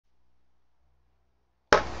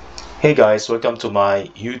Hey guys, welcome to my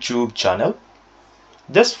YouTube channel.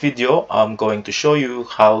 This video I'm going to show you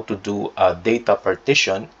how to do a data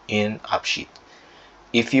partition in AppSheet.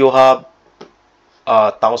 If you have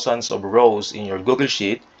thousands of rows in your Google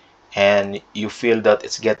Sheet and you feel that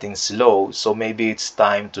it's getting slow, so maybe it's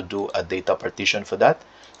time to do a data partition for that.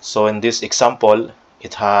 So in this example,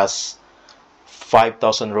 it has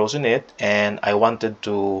 5,000 rows in it, and I wanted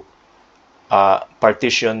to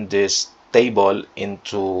partition this table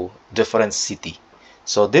into different city.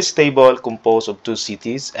 So this table composed of two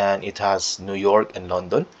cities, and it has New York and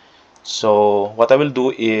London. So what I will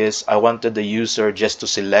do is I wanted the user just to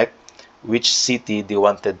select which city they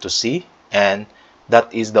wanted to see, and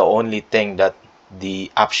that is the only thing that the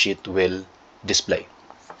AppSheet will display.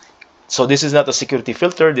 So this is not a security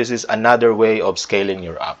filter, this is another way of scaling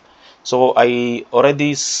your app. So I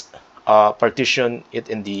already partitioned it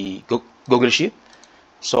in the Google Sheet.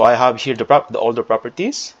 So I have here the older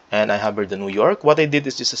properties, and I have here the New York. What I did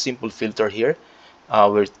is just a simple filter here,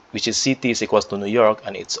 which is city is equals to New York,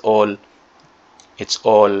 and it's all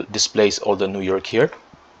displays all the New York here,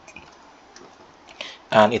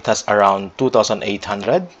 and it has around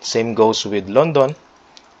 2,800. Same goes with London.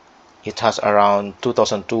 It has around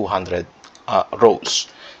 2,200 rows.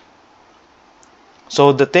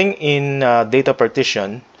 So the thing in data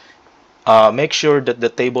partition, make sure that the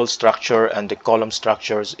table structure and the column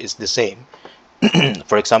structures is the same.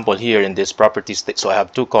 For example, here in this properties, so I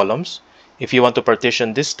have two columns. If you want to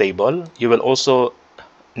partition this table, you will also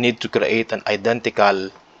need to create an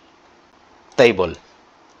identical table.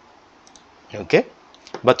 Okay,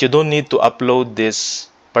 but you don't need to upload this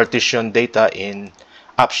partition data in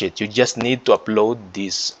AppSheet. You just need to upload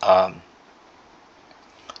this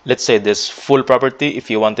let's say this full property if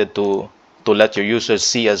you wanted to let your users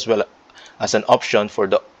see as well as an option for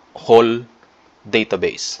the whole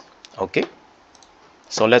database. Okay,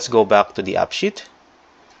 so let's go back to the AppSheet.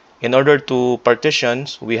 In order to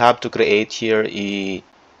partitions, we have to create here a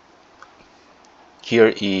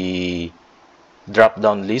drop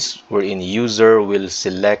down list wherein user will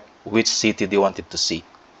select which city they wanted to see.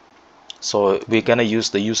 So we're gonna use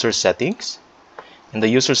the user settings. In the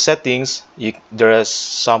user settings, there are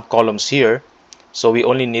some columns here, so we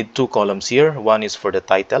only need two columns here. One is for the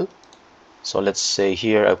title. So let's say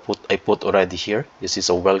here I put already here, this is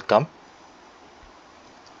a welcome.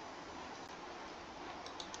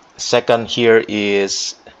 Second here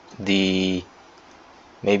is the,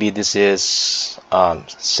 maybe this is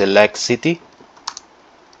select city.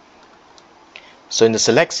 So in the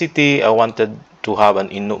select city, I wanted to have an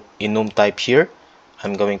enum type here.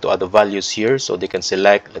 I'm going to add the values here so they can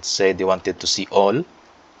select. Let's say they wanted to see all,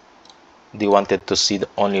 they wanted to see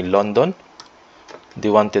only London, they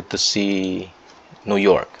wanted to see New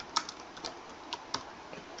York,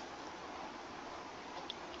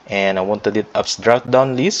 and I wanted it as drop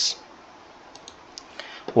down list.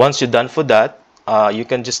 Once you're done for that, you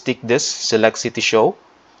can just tick this select city show,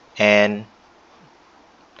 and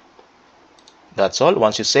that's all.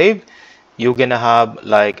 Once you save, you're gonna have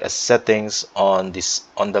like a settings on this,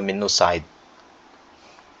 on the menu side.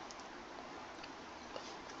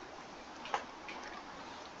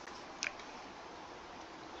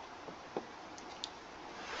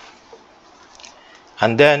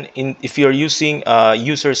 And then if you're using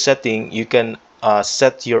user setting, you can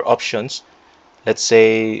set your options. Let's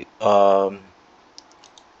say in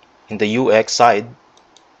the UX side,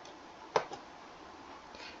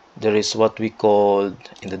 there is what we called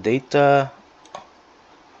in the data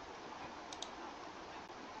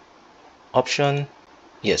option.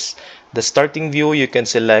 Yes, the starting view, you can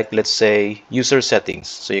select, let's say, user settings,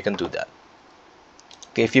 so you can do that.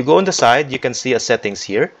 Okay, if you go on the side, you can see a settings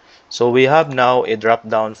here. So we have now a drop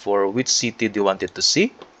down for which city do you want it to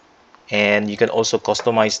see, and you can also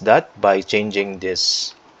customize that by changing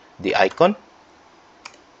this, the icon.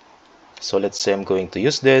 So let's say I'm going to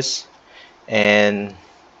use this, and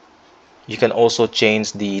you can also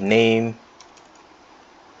change the name.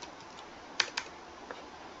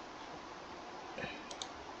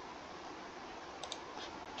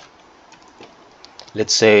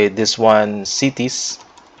 Let's say this one cities.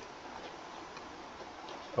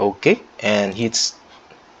 Okay, and you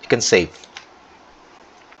can save.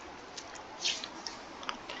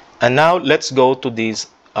 And now let's go to this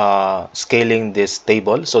scaling this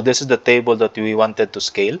table. So this is the table that we wanted to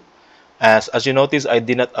scale. As you notice, I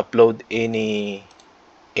did not upload any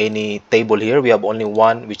table here. We have only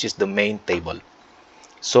one, which is the main table.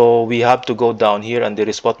 So we have to go down here, and there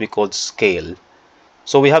is what we call scale.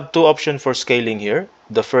 So we have two options for scaling here.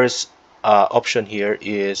 The first option here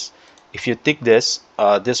is, if you tick this,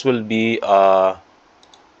 this will be a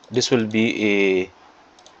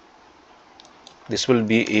This will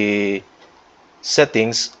be a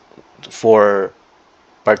settings for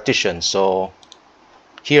partition. So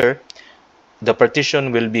here, the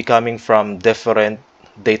partition will be coming from different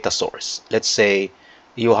data source. Let's say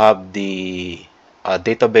you have the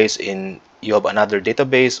database in, you have another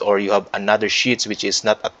database, or you have another sheets which is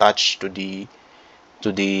not attached to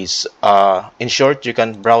these. In short, you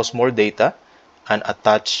can browse more data and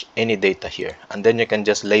attach any data here, and then you can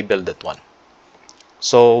just label that one.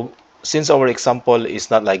 So since our example is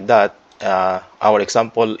not like that, our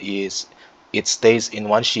example is it stays in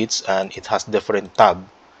one sheets and it has different tab.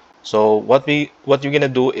 So what you're gonna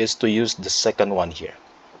do is to use the second one here.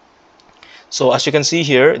 So as you can see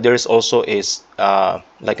here, there is also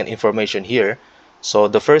like an information here. So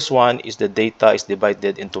the first one is the data is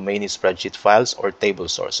divided into many spreadsheet files or table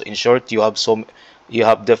source. So in short, you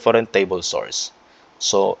have different table source.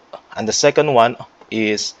 So, and the second one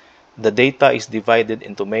is the data is divided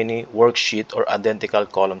into many worksheet or identical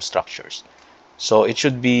column structures. So it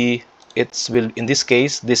should be, in this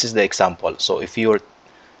case, this is the example. So if your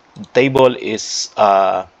table is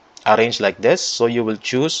arranged like this, so you will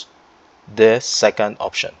choose the second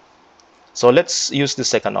option. So let's use the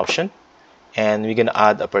second option, and we're gonna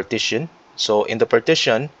add a partition. So in the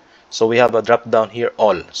partition, so we have a drop down here,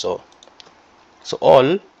 all. So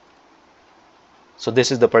all. So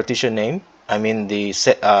this is the partition name. I mean the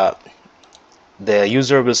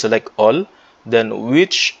user will select all, then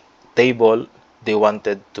which table they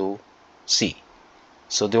wanted to see.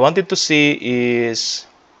 So they wanted to see is,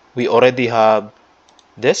 we already have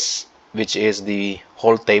this, which is the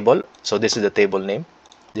whole table. So this is the table name.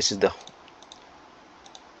 This is the,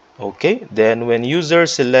 okay. Then when user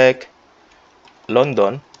select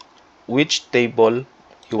London, which table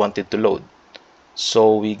you wanted to load.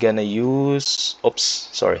 So we're gonna use, oops,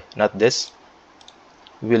 sorry, not this.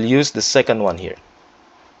 We'll use the second one here.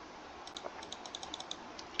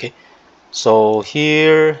 Okay. So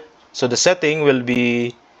here, so the setting will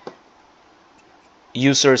be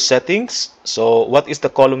user settings. So what is the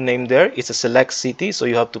column name there? It's a select city, so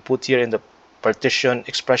you have to put here in the partition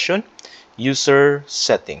expression user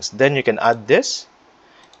settings. Then you can add this,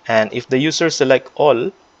 and if the user select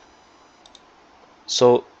all,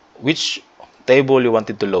 so which table you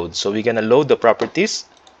wanted to load. So we're gonna load the properties,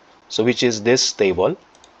 so which is this table.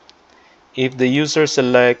 If the user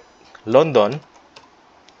select London,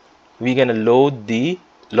 we're gonna load the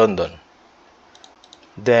London.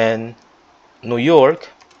 Then New York,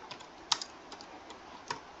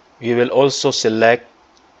 we will also select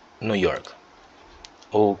New York.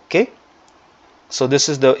 Okay, so this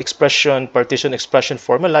is the expression, partition expression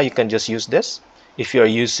formula. You can just use this if you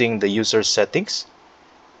are using the user settings.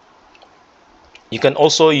 You can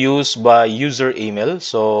also use by user email.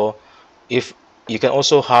 So if you can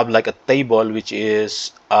also have like a table, which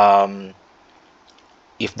is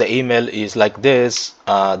if the email is like this,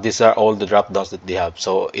 these are all the drop downs that they have.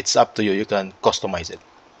 So it's up to you, you can customize it.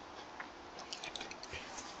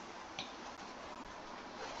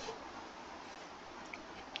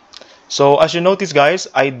 So as you notice, guys,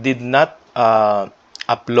 I did not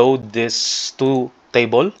upload this to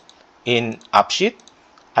table in AppSheet.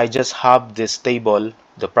 I just have this table,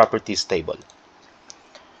 the properties table.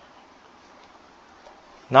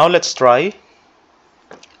 Now let's try.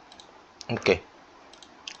 Okay.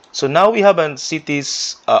 So now we have a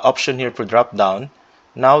cities option here for drop down.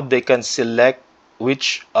 Now they can select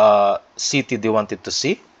which city they wanted to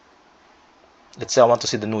see. Let's say I want to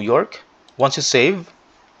see the New York. Once you save,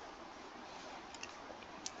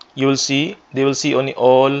 you will see, they will see only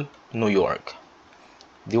all New York.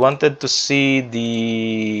 They wanted to see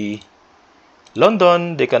the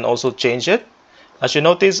London, they can also change it. As you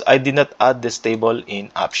notice, I did not add this table in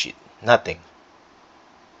AppSheet. Nothing.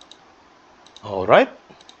 Alright.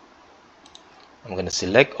 I'm going to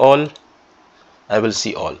select all. I will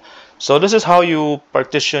see all. So this is how you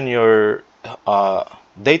partition your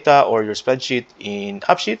data or your spreadsheet in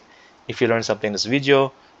AppSheet. If you learned something in this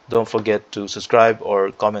video, don't forget to subscribe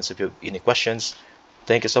or comment if you have any questions.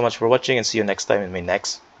 Thank you so much for watching, and see you next time in my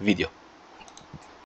next video.